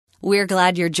We're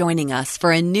glad you're joining us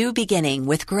for A New Beginning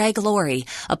with Greg Laurie,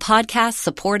 a podcast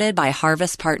supported by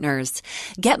Harvest Partners.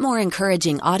 Get more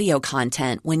encouraging audio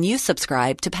content when you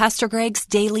subscribe to Pastor Greg's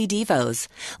Daily Devos.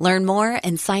 Learn more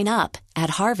and sign up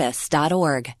at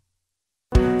harvest.org.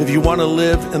 If you want to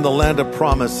live in the land of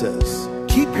promises,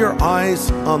 keep your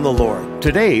eyes on the Lord.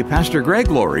 Today, Pastor Greg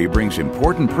Laurie brings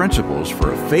important principles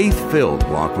for a faith-filled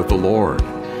walk with the Lord.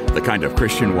 The kind of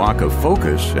Christian walk of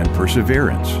focus and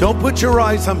perseverance. Don't put your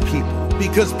eyes on people,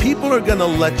 because people are going to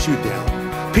let you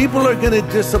down. People are going to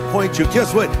disappoint you.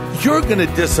 Guess what? You're going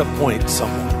to disappoint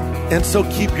someone. And so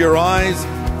keep your eyes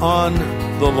on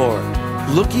the Lord,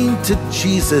 looking to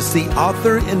Jesus, the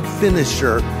author and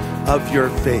finisher of your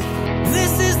faith.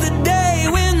 This is the day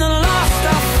when the lost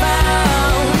are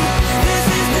found. This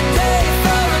is the day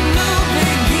for a new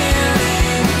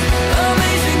beginning.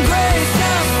 Amazing grace,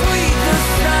 how sweet the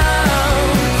sound.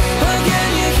 Again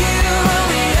you hear all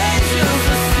the angels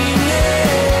are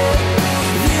singing.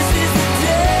 This is the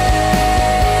day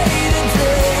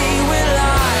when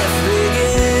life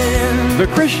begins. The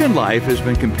Christian life has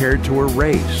been compared to a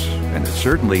race, and it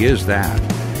certainly is that.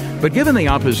 But given the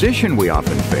opposition we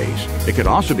often face, it could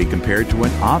also be compared to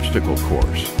an obstacle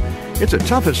course. It's a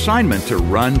tough assignment to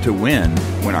run to win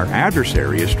when our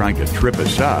adversary is trying to trip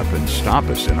us up and stop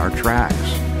us in our tracks.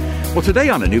 Well, today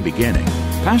on A New Beginning,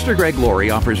 Pastor Greg Laurie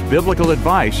offers biblical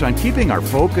advice on keeping our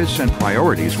focus and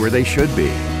priorities where they should be.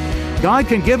 God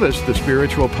can give us the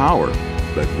spiritual power,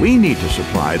 but we need to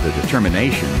supply the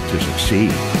determination to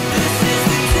succeed.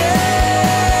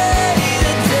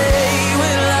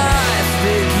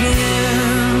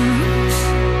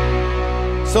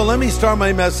 So let me start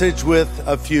my message with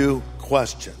a few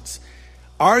questions.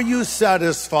 Are you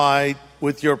satisfied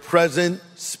with your present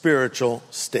spiritual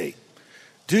state?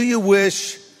 Do you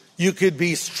wish you could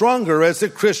be stronger as a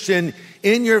Christian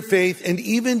in your faith and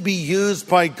even be used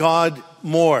by God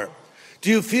more? Do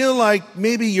you feel like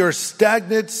maybe you're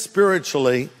stagnant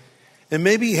spiritually and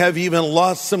maybe have even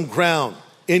lost some ground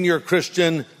in your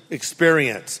Christian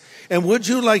experience? And would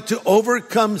you like to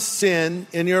overcome sin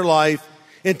in your life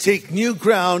and take new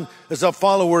ground as a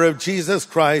follower of Jesus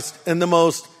Christ? And the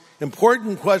most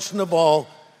important question of all,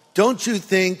 don't you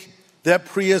think that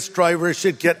Prius drivers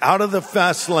should get out of the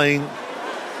fast lane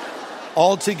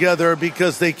altogether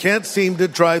because they can't seem to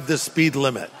drive the speed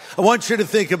limit? I want you to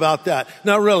think about that.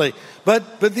 Not really,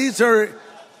 but these are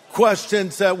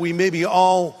questions that we maybe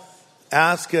all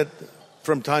ask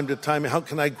from time to time. How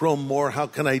can I grow more? How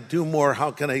can I do more?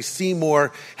 How can I see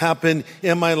more happen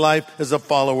in my life as a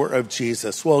follower of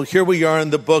Jesus? Well, here we are in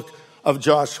the book of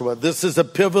Joshua. This is a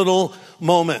pivotal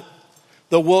moment.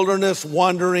 The wilderness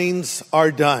wanderings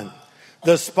are done.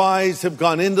 The spies have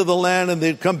gone into the land and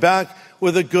they've come back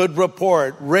with a good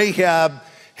report. Rahab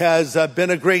has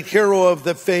been a great hero of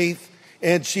the faith,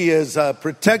 and she has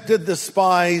protected the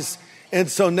spies. And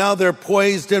so now they're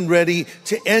poised and ready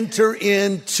to enter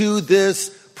into this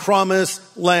promised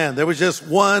land. There was just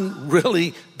one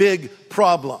really big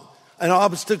problem, an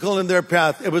obstacle in their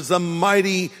path. It was the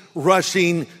mighty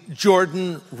rushing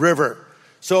Jordan River.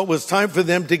 So it was time for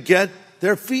them to get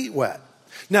their feet wet.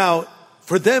 Now,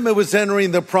 for them, it was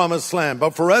entering the promised land.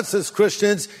 But for us as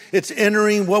Christians, it's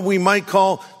entering what we might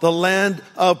call the land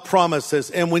of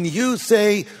promises. And when you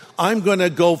say, I'm going to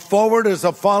go forward as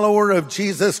a follower of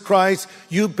Jesus Christ,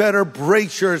 you better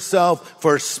brace yourself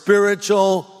for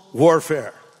spiritual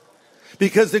warfare.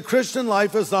 Because the Christian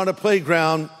life is not a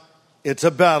playground, it's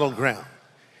a battleground.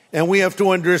 And we have to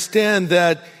understand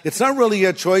that it's not really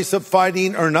a choice of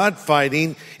fighting or not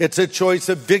fighting. It's a choice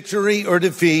of victory or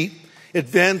defeat,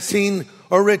 advancing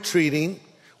or retreating,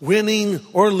 winning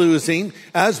or losing.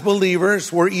 As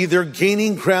believers, we're either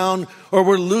gaining ground or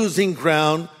we're losing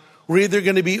ground. We're either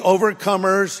going to be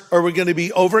overcomers or we're going to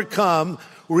be overcome.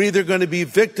 We're either going to be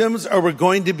victims or we're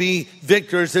going to be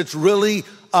victors. It's really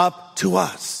up to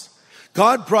us.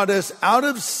 God brought us out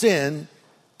of sin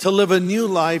to live a new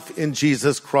life in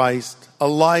Jesus Christ, a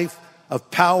life of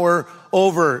power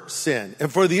over sin.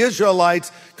 And for the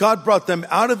Israelites, God brought them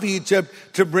out of Egypt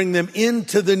to bring them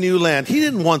into the new land. He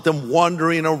didn't want them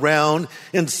wandering around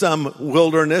in some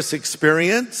wilderness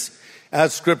experience.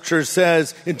 As scripture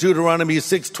says in Deuteronomy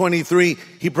 6:23,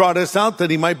 he brought us out that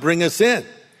he might bring us in.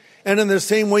 And in the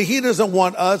same way, he doesn't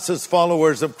want us as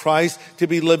followers of Christ to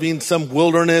be living some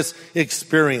wilderness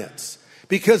experience.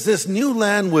 Because this new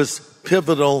land was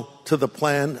pivotal to the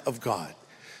plan of God.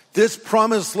 This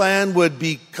promised land would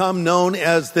become known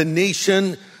as the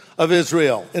nation of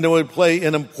Israel, and it would play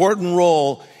an important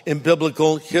role in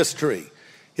biblical history.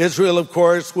 Israel, of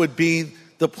course, would be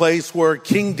the place where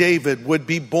King David would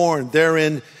be born, there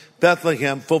in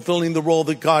Bethlehem, fulfilling the role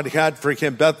that God had for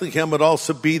him. Bethlehem would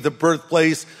also be the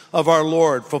birthplace of our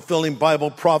Lord, fulfilling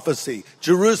Bible prophecy.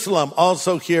 Jerusalem,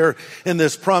 also here in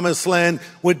this promised land,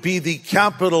 would be the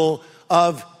capital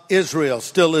of Israel,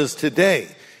 still is today.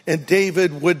 And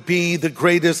David would be the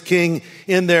greatest king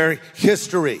in their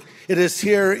history. It is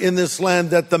here in this land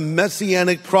that the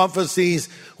messianic prophecies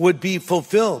would be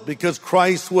fulfilled, because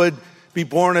Christ would be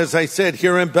born, as I said,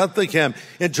 here in Bethlehem.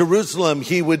 In Jerusalem,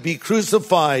 he would be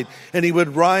crucified, and he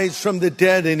would rise from the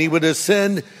dead, and he would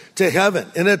ascend to heaven.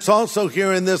 And it's also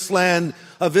here in this land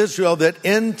of Israel that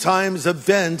end times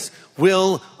events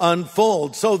will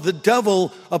unfold. So the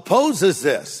devil opposes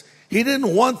this. He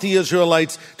didn't want the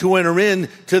Israelites to enter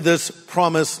into this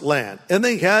promised land. And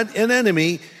they had an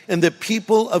enemy in the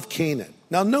people of Canaan.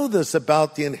 Now know this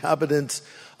about the inhabitants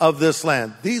of this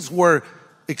land. These were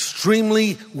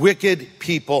extremely wicked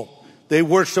people. They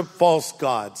worshiped false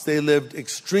gods. They lived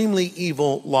extremely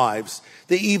evil lives.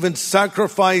 They even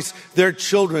sacrificed their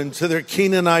children to their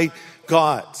Canaanite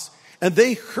gods. And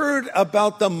they heard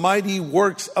about the mighty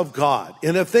works of God.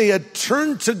 And if they had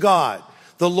turned to God,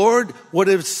 the Lord would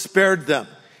have spared them,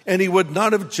 and he would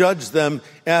not have judged them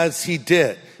as he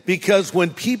did. Because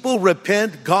when people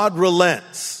repent, God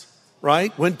relents,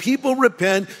 right? When people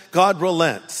repent, God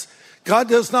relents. God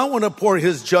does not want to pour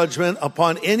his judgment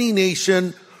upon any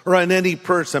nation or on any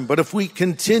person. But if we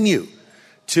continue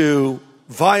to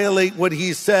violate what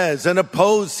he says and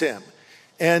oppose him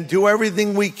and do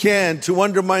everything we can to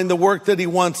undermine the work that he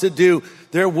wants to do,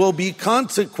 there will be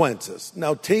consequences.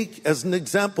 Now take as an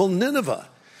example Nineveh.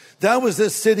 That was a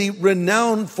city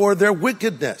renowned for their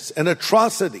wickedness and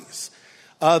atrocities.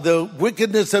 The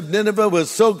wickedness of Nineveh was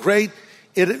so great,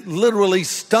 it literally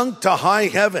stunk to high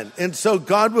heaven. And so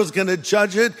God was going to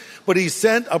judge it, but he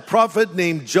sent a prophet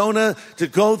named Jonah to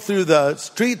go through the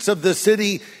streets of the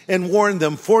city and warn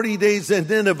them 40 days in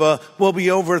Nineveh will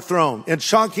be overthrown. And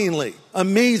shockingly,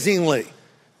 amazingly,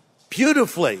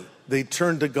 beautifully, they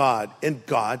turned to God, and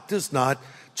God does not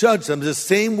judge them. The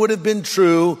same would have been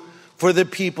true for the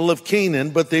people of Canaan,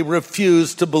 but they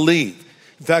refused to believe.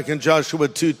 In fact, in Joshua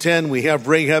 2:10, we have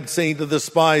Rahab saying to the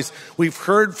spies, "We've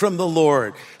heard from the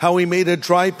Lord how he made a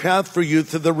dry path for you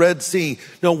through the Red Sea.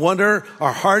 No wonder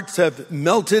our hearts have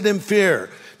melted in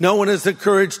fear. No one has the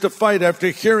courage to fight after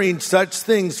hearing such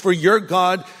things, for your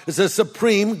God is a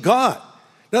supreme God."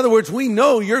 In other words, we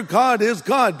know your God is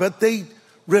God, but they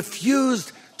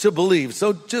refused to believe.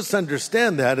 So just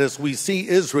understand that as we see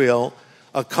Israel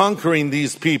conquering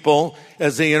these people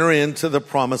as they enter into the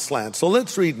promised land. So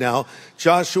let's read now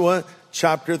Joshua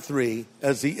chapter 3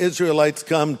 as the Israelites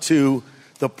come to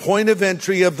the point of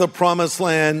entry of the promised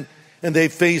land and they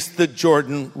face the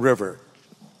Jordan River.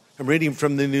 I'm reading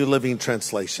from the New Living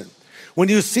Translation. When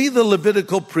you see the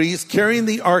Levitical priests carrying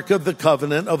the Ark of the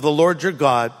Covenant of the Lord your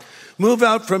God, move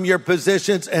out from your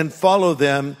positions and follow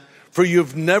them, for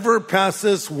you've never passed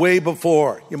this way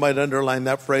before. You might underline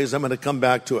that phrase. I'm going to come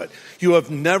back to it. You have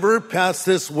never passed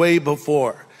this way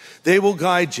before. They will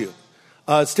guide you.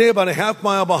 Stay about a half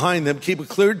mile behind them. Keep a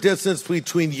clear distance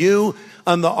between you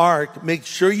and the ark. Make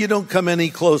sure you don't come any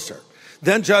closer.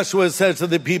 Then Joshua said to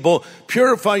the people,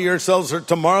 "Purify yourselves, for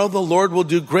tomorrow the Lord will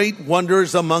do great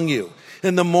wonders among you."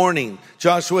 In the morning,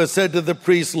 Joshua said to the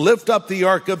priests, "Lift up the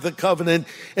Ark of the Covenant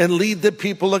and lead the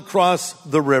people across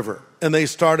the river." And they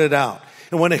started out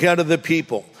and went ahead of the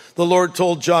people. The Lord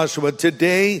told Joshua,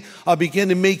 "Today I'll begin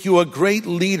to make you a great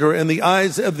leader in the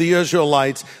eyes of the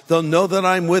Israelites. They'll know that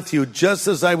I'm with you, just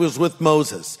as I was with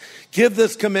Moses. Give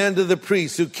this command to the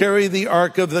priests who carry the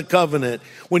Ark of the Covenant.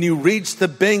 When you reach the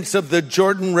banks of the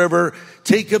Jordan River,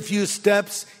 take a few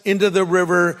steps into the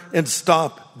river and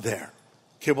stop there."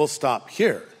 Okay, we'll stop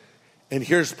here. And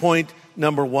here's point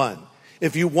number one.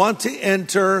 If you want to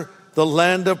enter the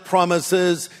land of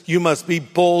promises, you must be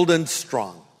bold and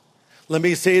strong. Let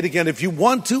me say it again. If you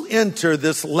want to enter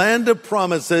this land of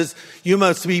promises, you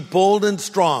must be bold and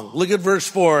strong. Look at verse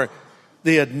 4.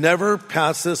 They had never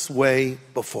passed this way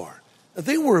before.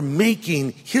 They were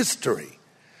making history.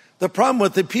 The problem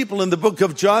with the people in the book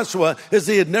of Joshua is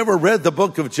they had never read the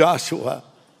book of Joshua.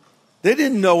 They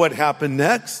didn't know what happened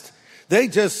next. They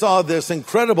just saw this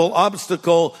incredible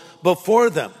obstacle before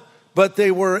them. But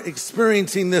they were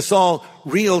experiencing this all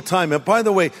real time. And by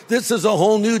the way, this is a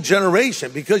whole new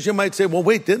generation, because you might say, well,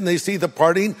 wait, didn't they see the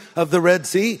parting of the Red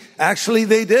Sea? Actually,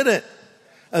 they didn't.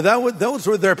 And those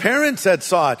were their parents that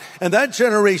saw it. And that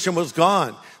generation was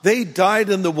gone. They died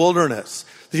in the wilderness.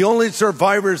 The only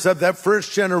survivors of that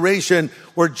first generation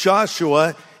were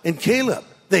Joshua and Caleb.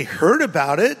 They heard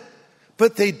about it,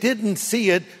 but they didn't see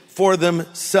it for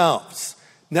themselves.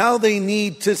 Now they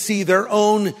need to see their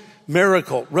own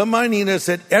miracle, reminding us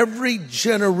that every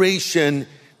generation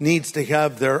needs to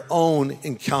have their own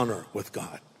encounter with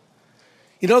God.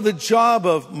 You know, the job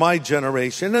of my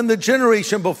generation and the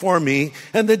generation before me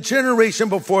and the generation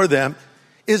before them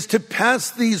is to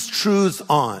pass these truths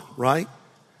on, right?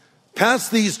 Pass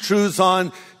these truths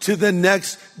on to the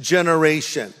next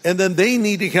generation. And then they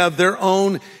need to have their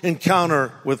own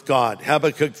encounter with God.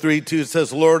 Habakkuk 3:2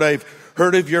 says, Lord, I've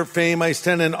heard of your fame. I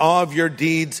stand in awe of your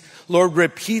deeds. Lord,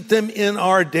 repeat them in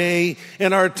our day,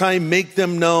 in our time, make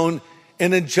them known.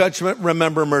 And in judgment,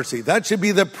 remember mercy. That should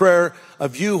be the prayer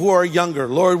of you who are younger.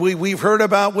 Lord, we've heard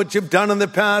about what you've done in the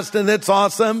past, and it's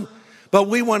awesome. But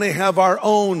we want to have our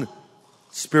own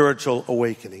spiritual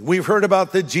awakening. We've heard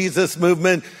about the Jesus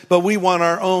movement, but we want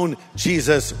our own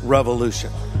Jesus revolution.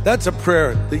 That's a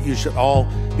prayer that you should all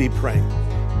be praying.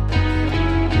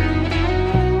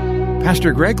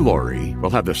 Pastor Greg Laurie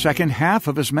will have the second half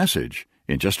of his message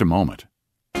in just a moment.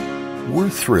 We're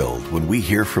thrilled when we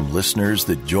hear from listeners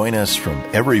that join us from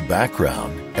every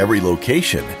background, every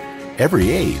location,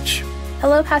 every age.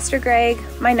 Hello, Pastor Greg.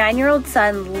 My 9-year-old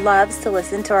son loves to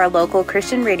listen to our local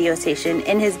Christian radio station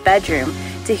in his bedroom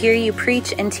to hear you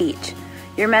preach and teach.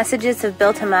 Your messages have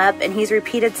built him up, and he's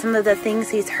repeated some of the things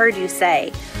he's heard you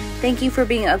say. Thank you for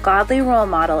being a godly role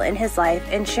model in his life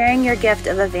and sharing your gift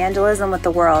of evangelism with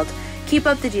the world. Keep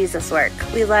up the Jesus work.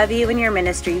 We love you and your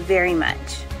ministry very much.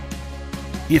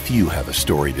 If you have a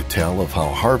story to tell of how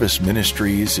Harvest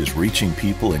Ministries is reaching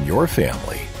people in your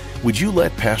family, would you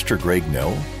let Pastor Greg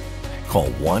know? Call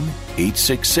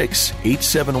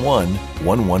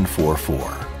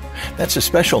 1-866-871-1144. That's a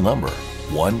special number,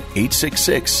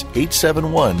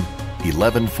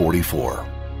 1-866-871-1144.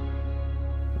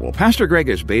 Well, Pastor Greg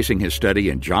is basing his study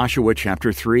in Joshua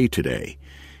chapter 3 today.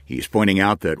 He's pointing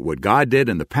out that what God did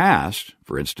in the past,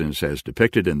 for instance, as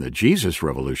depicted in the Jesus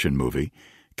Revolution movie,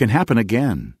 can happen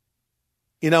again.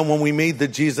 You know, when we made the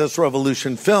Jesus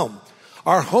Revolution film,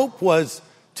 our hope was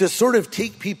to sort of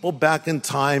take people back in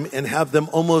time and have them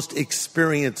almost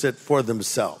experience it for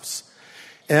themselves.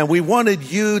 And we wanted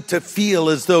you to feel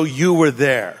as though you were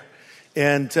there.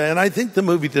 And I think the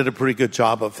movie did a pretty good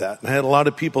job of that. And I had a lot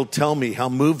of people tell me how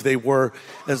moved they were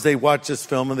as they watched this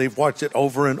film, and they've watched it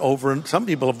over and over. And some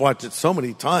people have watched it so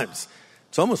many times.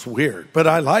 It's almost weird, but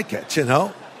I like it, you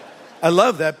know. I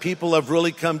love that people have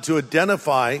really come to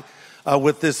identify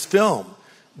with this film.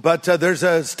 But there's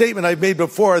a statement I've made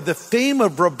before. The fame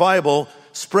of revival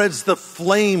spreads the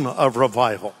flame of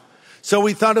revival. So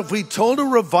we thought if we told a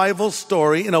revival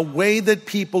story in a way that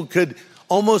people could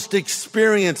almost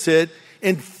experience it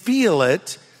and feel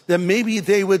it, then maybe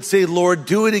they would say, Lord,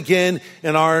 do it again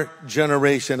in our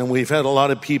generation. And we've had a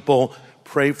lot of people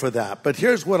pray for that. But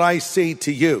here's what I say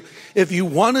to you. If you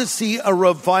want to see a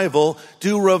revival,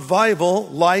 do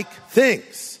revival-like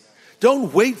things.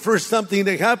 Don't wait for something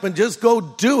to happen. Just go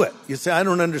do it. You say, I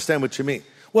don't understand what you mean.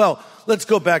 Well, let's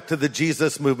go back to the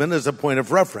Jesus movement as a point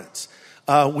of reference.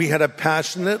 We had a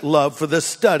passionate love for the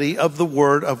study of the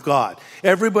Word of God.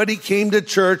 Everybody came to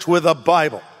church with a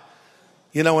Bible.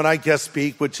 You know, when I guest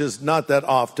speak, which is not that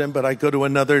often, but I go to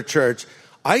another church,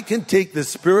 I can take the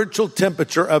spiritual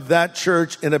temperature of that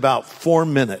church in about 4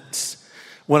 minutes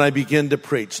when I begin to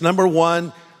preach. Number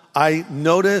one, I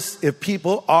notice if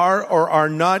people are or are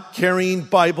not carrying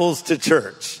Bibles to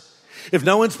church. If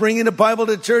no one's bringing a Bible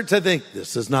to church, I think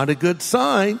this is not a good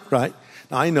sign, right?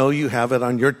 I know you have it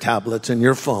on your tablets and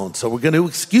your phone, so we're going to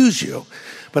excuse you.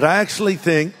 But I actually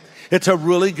think it's a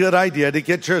really good idea to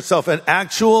get yourself an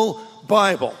actual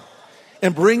Bible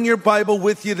and bring your Bible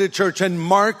with you to church and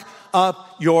mark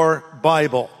up your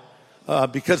Bible.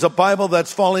 Because a Bible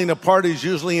that's falling apart is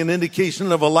usually an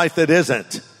indication of a life that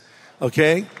isn't.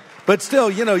 Okay? But still,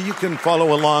 you know, you can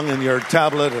follow along in your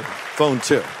tablet or phone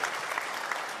too.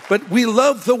 But we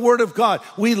love the Word of God.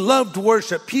 We loved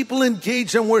worship. People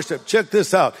engaged in worship. Check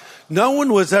this out. No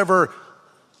one was ever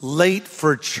late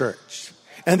for church.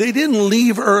 And they didn't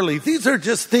leave early. These are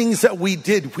just things that we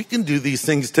did. We can do these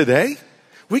things today.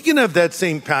 We can have that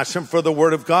same passion for the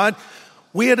Word of God.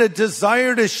 We had a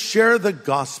desire to share the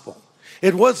gospel.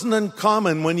 It wasn't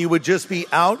uncommon when you would just be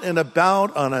out and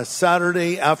about on a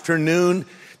Saturday afternoon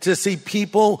to see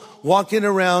people walking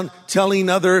around telling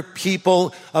other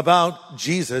people about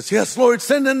Jesus. Yes, Lord,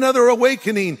 send another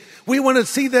awakening. We want to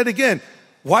see that again.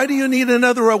 Why do you need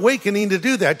another awakening to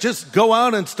do that? Just go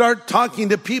out and start talking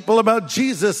to people about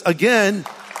Jesus again,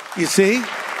 you see?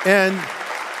 And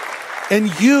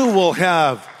you will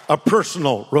have a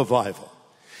personal revival.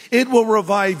 It will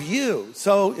revive you.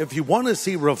 So if you want to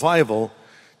see revival,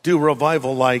 do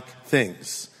revival-like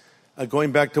things.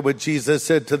 Going back to what Jesus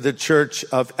said to the church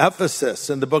of Ephesus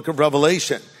in the book of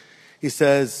Revelation. He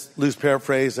says, loose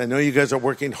paraphrase, I know you guys are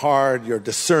working hard, you're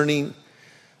discerning,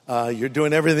 you're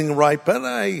doing everything right, but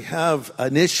I have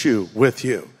an issue with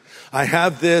you. I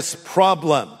have this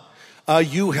problem.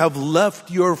 You have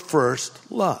left your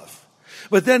first love.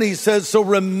 But then he says, so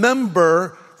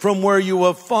remember from where you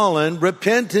have fallen,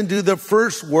 repent and do the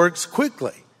first works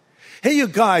quickly. Hey, you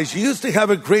guys, you used to have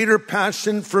a greater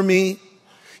passion for me.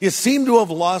 You seem to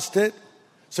have lost it.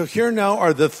 So here now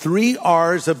are the 3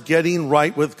 R's of getting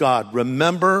right with God.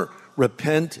 Remember,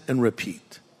 repent, and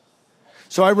repeat.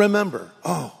 So I remember,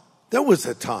 there was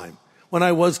a time when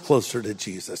I was closer to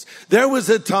Jesus. There was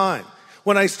a time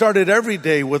when I started every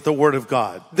day with the Word of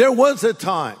God. There was a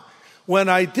time when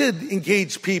I did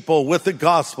engage people with the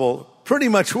gospel pretty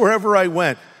much wherever I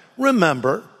went.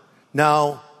 Remember,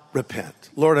 now repent.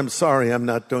 Lord, I'm sorry, I'm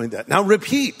not doing that. Now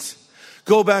repeat.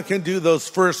 Go back and do those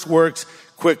first works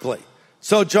quickly.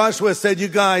 So Joshua said, you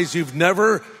guys, you've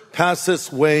never passed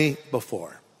this way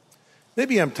before.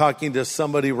 Maybe I'm talking to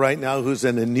somebody right now who's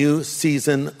in a new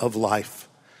season of life.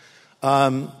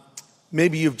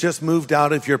 Maybe you've just moved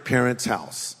out of your parents'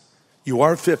 house. You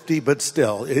are 50, but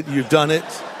still, you've done it.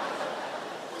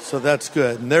 So that's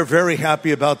good. And they're very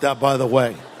happy about that, by the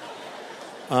way.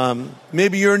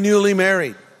 Maybe you're newly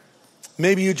married.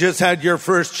 Maybe you just had your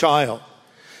first child.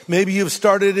 Maybe you've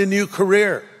started a new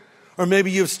career. Or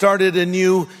maybe you've started a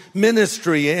new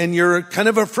ministry and you're kind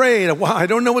of afraid. Wow, I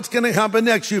don't know what's going to happen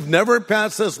next. You've never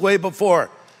passed this way before.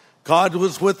 God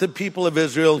was with the people of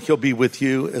Israel. He'll be with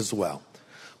you as well.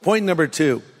 Point number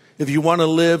 2, if you want to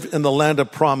live in the land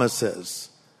of promises,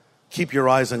 keep your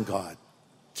eyes on God.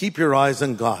 Keep your eyes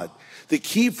on God. The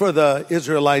key for the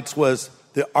Israelites was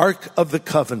the Ark of the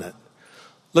Covenant.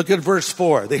 Look at verse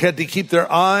 4. They had to keep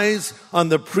their eyes on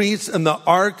the priests and the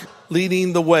ark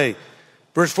leading the way.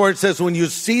 Verse 4, it says, when you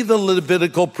see the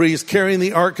Levitical priests carrying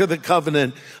the Ark of the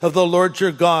Covenant of the Lord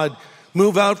your God,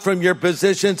 move out from your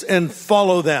positions and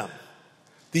follow them.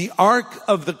 The Ark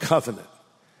of the Covenant.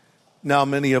 Now,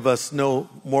 many of us know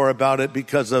more about it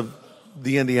because of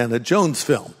the Indiana Jones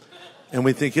film. And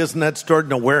we think, isn't that stored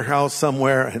in a warehouse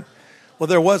somewhere? And, well,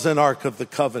 there was an Ark of the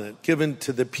Covenant given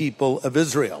to the people of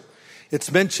Israel.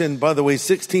 It's mentioned, by the way,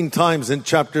 16 times in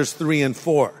chapters 3 and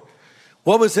 4.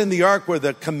 What was in the ark were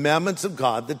the commandments of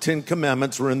God. The 10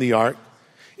 commandments were in the ark.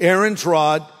 Aaron's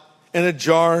rod and a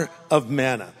jar of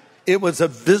manna. It was a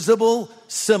visible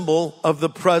symbol of the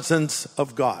presence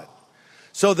of God.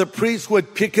 So the priests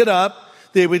would pick it up.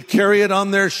 They would carry it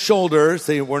on their shoulders.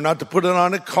 They were not to put it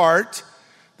on a cart.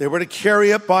 They were to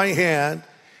carry it by hand.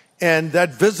 And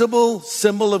that visible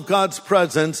symbol of God's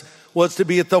presence was to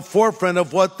be at the forefront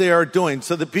of what they are doing.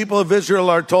 So the people of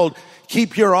Israel are told,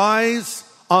 keep your eyes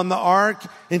on the ark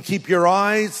and keep your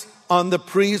eyes on the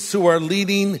priests who are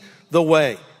leading the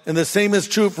way. And the same is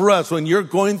true for us. When you're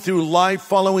going through life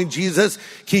following Jesus,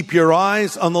 keep your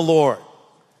eyes on the Lord.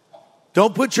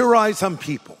 Don't put your eyes on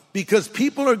people, because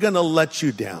people are going to let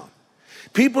you down.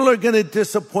 People are going to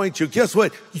disappoint you. Guess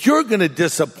what? You're going to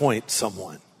disappoint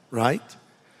someone, right?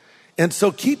 And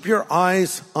so keep your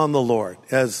eyes on the Lord.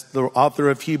 As the author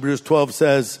of Hebrews 12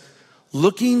 says,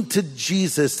 looking to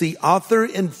Jesus, the author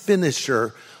and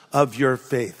finisher of your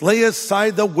faith. Lay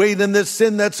aside the weight and the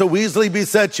sin that so easily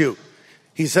besets you.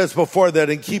 He says before that,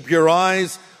 and keep your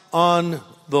eyes on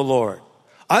the Lord.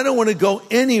 I don't want to go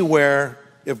anywhere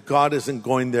if God isn't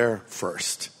going there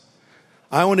first.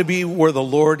 I want to be where the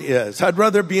Lord is. I'd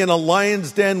rather be in a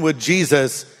lion's den with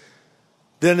Jesus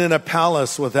than in a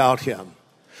palace without him.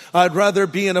 I'd rather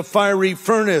be in a fiery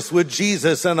furnace with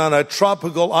Jesus than on a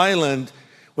tropical island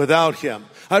without him.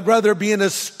 I'd rather be in a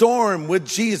storm with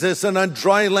Jesus than on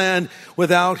dry land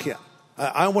without him.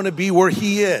 I want to be where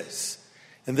he is.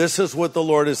 And this is what the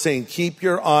Lord is saying. Keep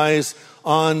your eyes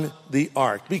on the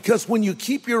ark. Because when you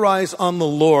keep your eyes on the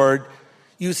Lord,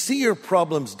 you see your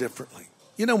problems differently.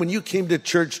 You know, when you came to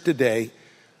church today,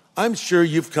 I'm sure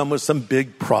you've come with some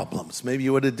big problems. Maybe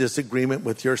you had a disagreement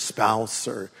with your spouse,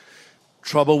 or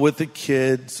trouble with the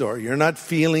kids, or you're not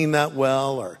feeling that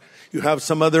well, or you have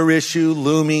some other issue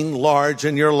looming large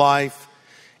in your life.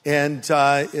 And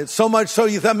it's so much so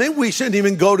you thought, maybe we shouldn't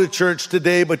even go to church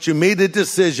today, but you made a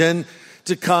decision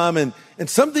to come. And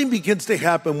something begins to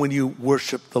happen when you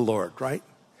worship the Lord, right?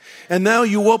 And now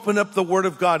you open up the Word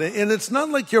of God. And it's not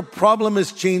like your problem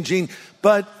is changing,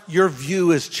 but your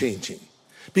view is changing.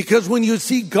 Because when you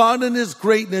see God in his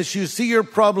greatness, you see your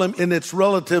problem in its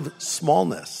relative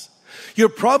smallness. Your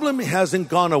problem hasn't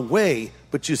gone away,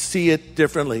 but you see it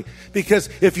differently. Because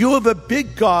if you have a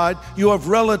big God, you have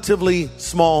relatively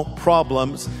small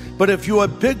problems. But if you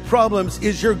have big problems,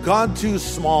 is your God too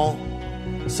small?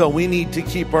 So we need to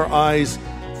keep our eyes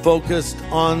focused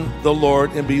on the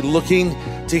Lord and be looking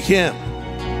to Him.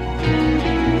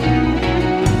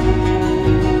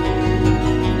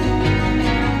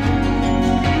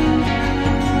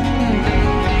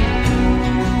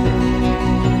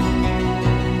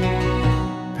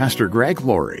 Pastor Greg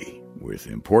Laurie with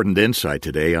important insight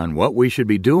today on what we should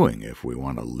be doing if we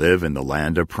want to live in the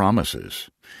land of promises.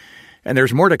 And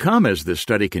there's more to come as this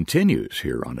study continues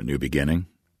here on A New Beginning.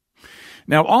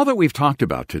 Now, all that we've talked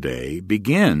about today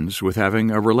begins with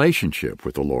having a relationship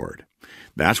with the Lord.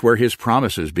 That's where His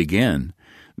promises begin.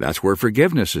 That's where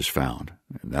forgiveness is found.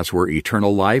 That's where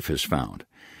eternal life is found.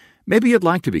 Maybe you'd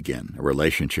like to begin a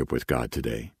relationship with God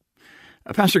today.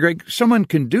 Pastor Greg, someone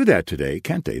can do that today,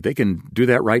 can't they? They can do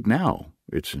that right now.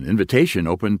 It's an invitation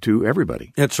open to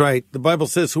everybody. That's right. The Bible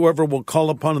says whoever will call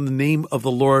upon the name of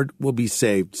the Lord will be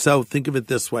saved. So think of it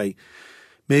this way.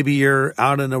 Maybe you're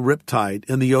out in a riptide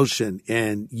in the ocean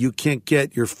and you can't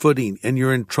get your footing and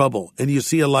you're in trouble and you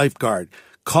see a lifeguard.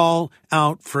 Call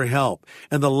out for help,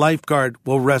 and the lifeguard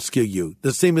will rescue you.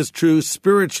 The same is true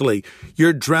spiritually.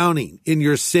 You're drowning in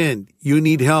your sin. You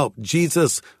need help.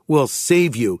 Jesus will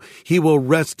save you. He will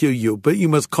rescue you, but you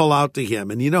must call out to Him.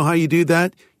 And you know how you do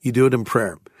that? You do it in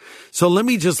prayer. So let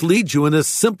me just lead you in a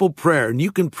simple prayer, and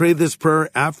you can pray this prayer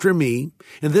after me.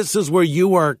 And this is where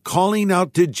you are calling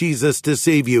out to Jesus to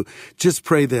save you. Just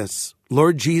pray this.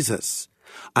 Lord Jesus,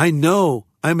 I know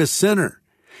I'm a sinner.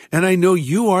 And I know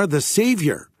you are the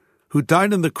Savior who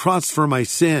died on the cross for my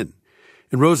sin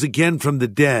and rose again from the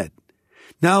dead.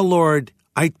 Now, Lord,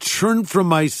 I turn from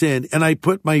my sin and I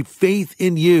put my faith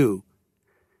in you.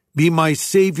 Be my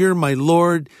Savior, my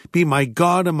Lord, be my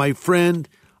God and my friend.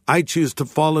 I choose to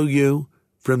follow you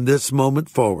from this moment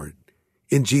forward.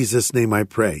 In Jesus' name I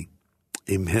pray.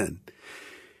 Amen.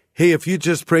 Hey, if you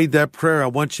just prayed that prayer, I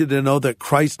want you to know that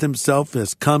Christ Himself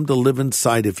has come to live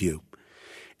inside of you.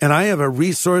 And I have a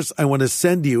resource I want to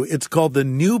send you. It's called the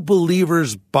New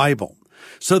Believer's Bible.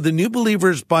 So the New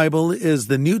Believer's Bible is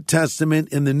the New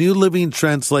Testament in the New Living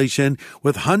Translation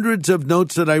with hundreds of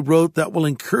notes that I wrote that will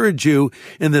encourage you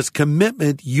in this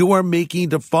commitment you are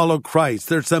making to follow Christ.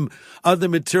 There's some other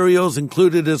materials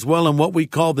included as well in what we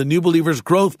call the New Believer's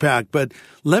Growth Pack. But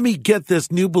let me get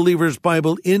this New Believer's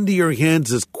Bible into your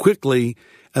hands as quickly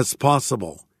as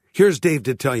possible. Here's Dave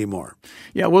to tell you more.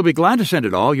 Yeah, we'll be glad to send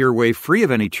it all your way free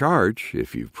of any charge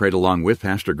if you've prayed along with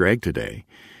Pastor Greg today.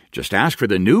 Just ask for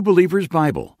the New Believer's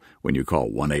Bible when you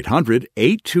call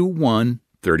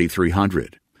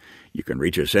 1-800-821-3300. You can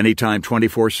reach us anytime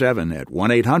 24/7 at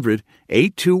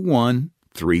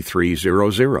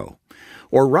 1-800-821-3300.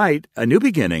 Or write A New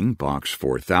Beginning, Box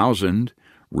 4000,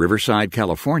 Riverside,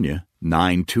 California,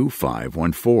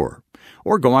 92514.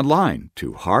 Or go online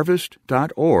to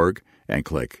harvest.org and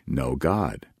click Know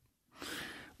God.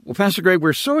 Well, Pastor Greg,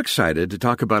 we're so excited to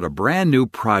talk about a brand new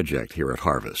project here at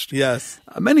Harvest. Yes.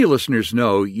 Many listeners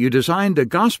know you designed a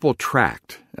gospel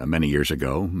tract many years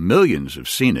ago. Millions have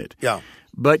seen it. Yeah.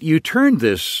 But you turned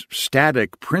this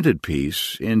static printed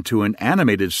piece into an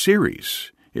animated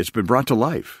series. It's been brought to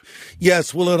life.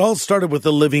 Yes. Well, it all started with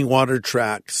the Living Water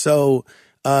tract. So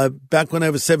back when I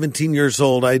was 17 years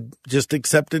old, I just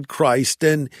accepted Christ.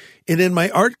 And in my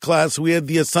art class, we had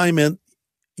the assignment,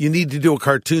 you need to do a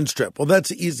cartoon strip. Well, that's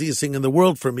the easiest thing in the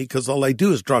world for me because all I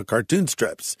do is draw cartoon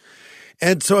strips.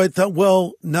 And so I thought,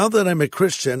 well, now that I'm a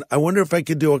Christian, I wonder if I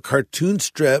could do a cartoon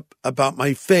strip about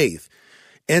my faith.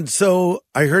 And so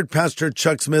I heard Pastor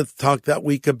Chuck Smith talk that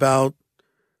week about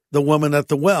the woman at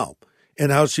the well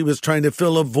and how she was trying to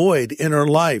fill a void in her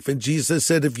life. And Jesus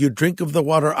said, if you drink of the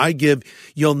water I give,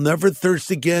 you'll never thirst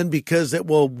again because it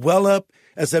will well up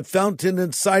as a fountain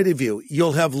inside of you.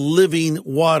 You'll have living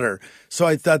water. So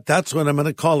I thought that's what I'm going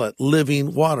to call it,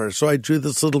 living water. So I drew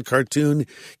this little cartoon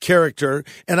character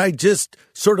and I just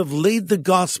sort of laid the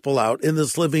gospel out in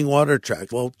this living water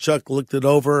tract. Well, Chuck looked it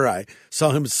over. I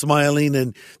saw him smiling.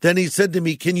 And then he said to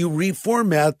me, can you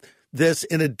reformat this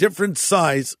in a different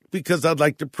size because I'd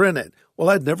like to print it? Well,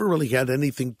 I'd never really had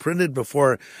anything printed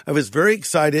before. I was very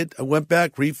excited. I went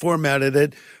back, reformatted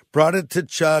it, brought it to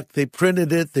Chuck. They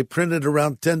printed it. They printed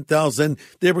around 10,000.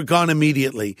 They were gone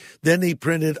immediately. Then he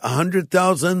printed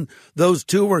 100,000. Those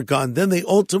too were gone. Then they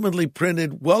ultimately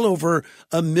printed well over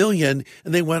 1 million,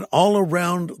 and they went all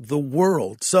around the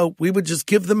world. So we would just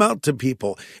give them out to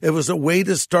people. It was a way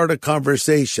to start a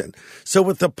conversation. So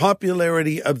with the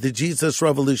popularity of the Jesus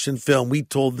Revolution film, we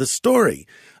told the story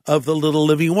of the little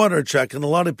living water tract, and a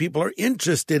lot of people are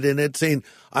interested in it, saying,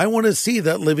 I want to see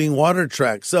that living water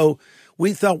tract. So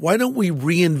we thought, why don't we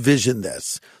re-envision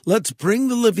this? Let's bring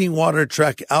the living water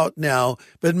tract out now,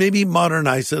 but maybe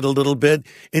modernize it a little bit.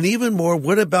 And even more,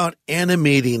 what about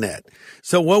animating it?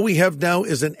 So what we have now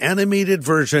is an animated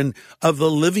version of the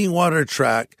living water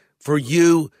tract for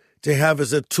you to have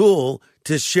as a tool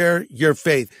to share your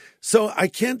faith. So I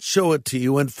can't show it to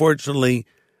you, unfortunately,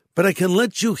 but I can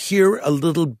let you hear a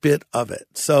little bit of it.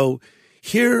 So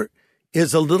here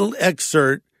is a little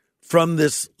excerpt from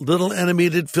this little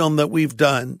animated film that we've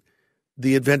done,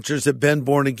 The Adventures of Ben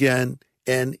Born Again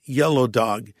and Yellow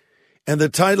Dog. And the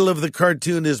title of the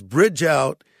cartoon is Bridge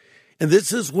Out. And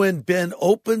this is when Ben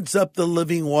opens up the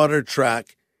living water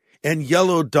track and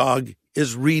Yellow Dog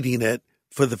is reading it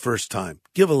for the first time.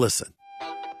 Give a listen.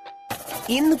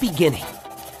 In the beginning,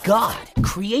 God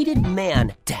created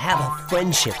man to have a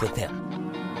friendship with him.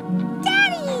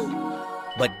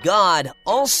 But God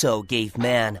also gave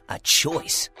man a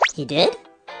choice. He did?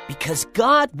 Because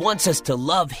God wants us to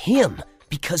love him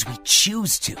because we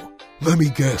choose to. Let me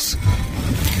guess.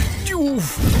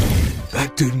 Oof,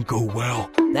 that didn't go well.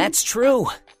 That's true.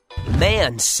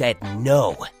 Man said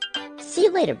no. See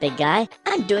you later, big guy.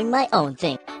 I'm doing my own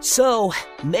thing. So,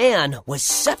 man was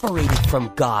separated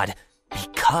from God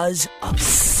because of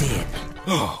sin.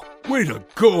 Oh, way to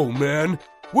go, man.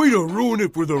 Way to ruin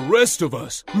it for the rest of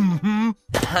us. I'm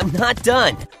not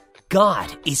done.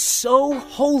 God is so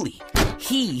holy.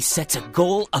 He sets a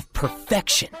goal of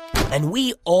perfection, and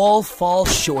we all fall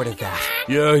short of that.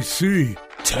 Yeah, I see.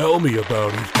 Tell me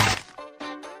about it.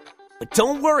 But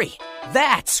don't worry.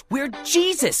 That's where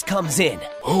Jesus comes in.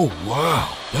 Oh,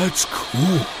 wow. That's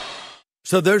cool.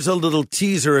 So there's a little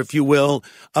teaser, if you will,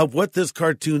 of what this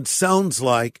cartoon sounds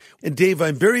like. And Dave,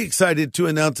 I'm very excited to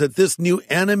announce that this new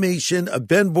animation of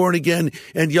Ben Born Again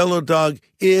and Yellow Dog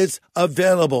is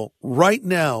available right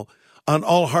now on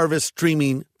all Harvest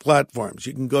streaming platforms.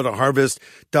 You can go to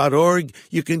harvest.org.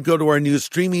 You can go to our new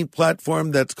streaming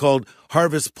platform that's called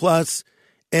Harvest Plus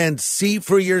and see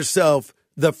for yourself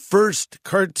the first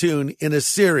cartoon in a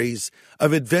series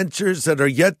of adventures that are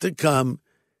yet to come.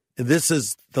 And this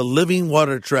is the living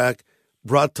water track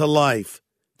brought to life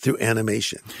through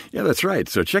animation. Yeah, that's right.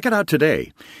 So check it out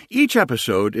today. Each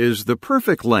episode is the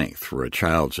perfect length for a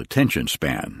child's attention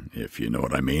span, if you know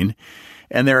what I mean.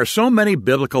 And there are so many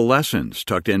biblical lessons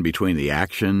tucked in between the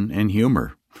action and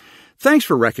humor. Thanks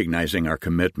for recognizing our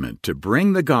commitment to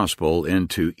bring the gospel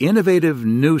into innovative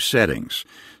new settings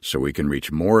so we can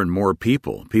reach more and more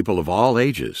people of all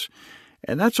ages.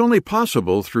 And that's only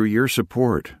possible through your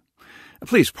support.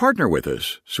 Please partner with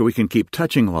us so we can keep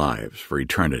touching lives for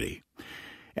eternity.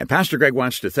 And Pastor Greg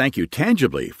wants to thank you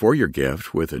tangibly for your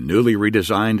gift with a newly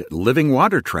redesigned Living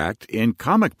Water Tract in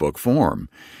comic book form.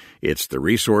 It's the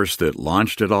resource that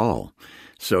launched it all.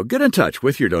 So get in touch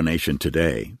with your donation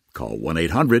today. Call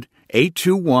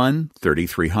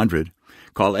 1-800-821-3300.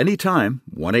 Call anytime,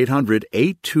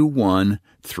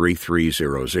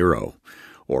 1-800-821-3300.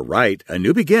 Or write A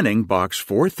New Beginning, Box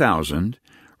 4000,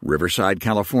 Riverside,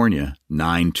 California,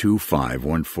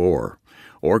 92514.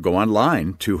 Or go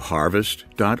online to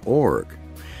harvest.org.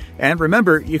 And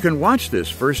remember, you can watch this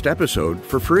first episode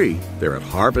for free there at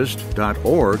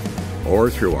harvest.org or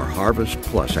through our Harvest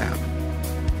Plus app.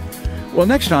 Well,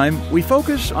 next time, we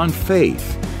focus on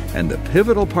faith and the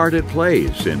pivotal part it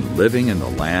plays in living in the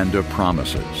land of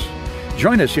promises.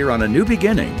 Join us here on A New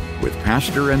Beginning with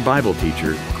pastor and Bible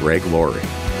teacher Greg Laurie.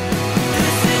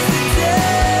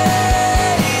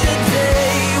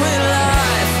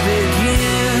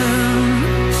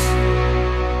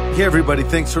 Hey, everybody.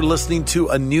 Thanks for listening to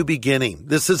A New Beginning.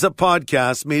 This is a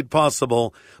podcast made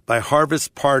possible by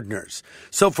Harvest Partners.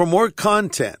 So for more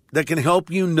content that can help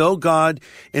you know God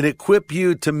and equip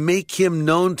you to make Him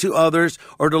known to others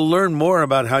or to learn more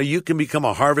about how you can become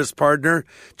a Harvest Partner,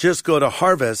 just go to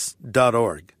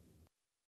harvest.org.